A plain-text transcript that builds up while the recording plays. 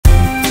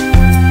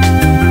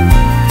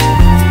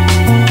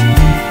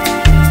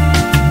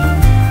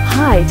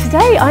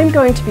Today I'm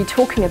going to be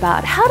talking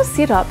about how to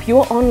set up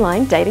your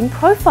online dating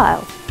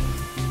profile.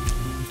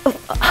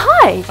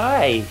 Hi!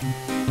 Hi!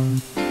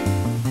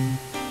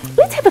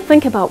 Let's have a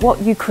think about what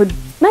you could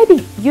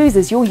maybe use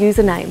as your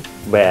username.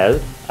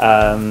 Well,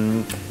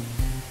 I'm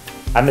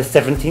a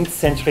 17th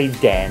century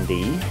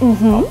dandy,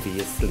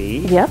 obviously.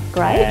 Yep,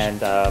 great.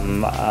 And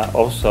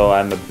also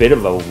I'm a bit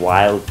of a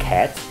wild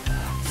cat,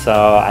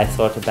 so I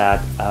thought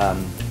about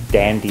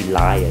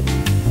dandelion.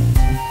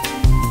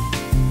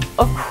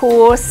 Of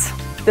course,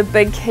 the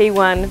big key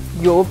one,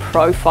 your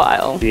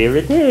profile. Here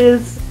it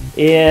is.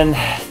 In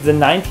the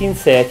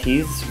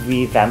 1930s,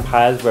 we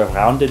vampires were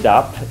rounded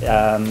up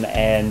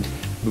and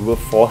we were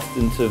forced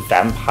into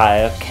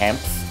vampire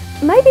camps.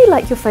 Maybe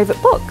like your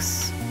favourite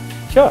books.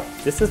 Sure,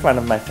 this is one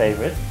of my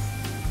favorites.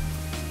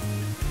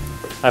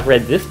 I've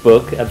read this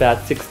book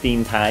about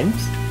 16 times.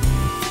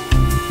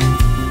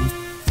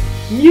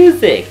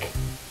 Music.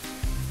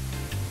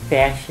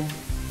 Fashion.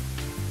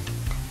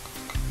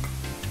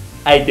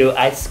 I do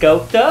ice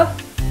sculptor.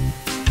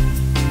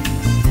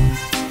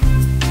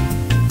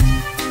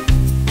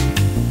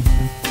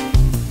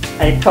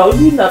 I told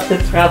you not to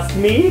trust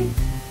me.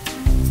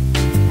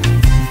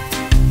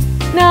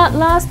 Now,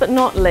 last but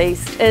not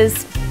least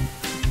is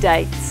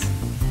dates.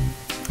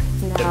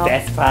 The Now,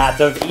 best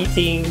part of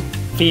eating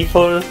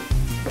people,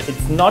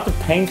 it's not a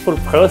painful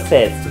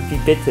process to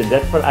be bitten.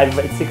 That's what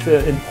it's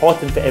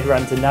important for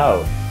everyone to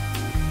know.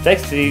 It's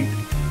actually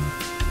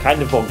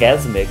kind of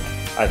orgasmic,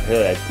 I've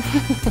heard.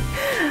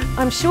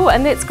 I'm sure,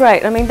 and that's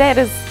great. I mean, that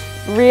is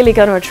really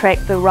going to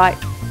attract the right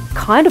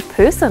kind of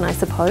person, I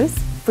suppose,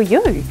 for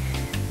you.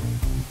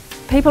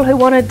 People who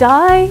want to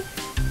die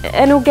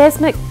an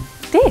orgasmic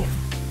death.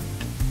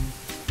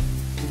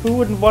 Who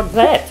wouldn't want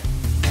that?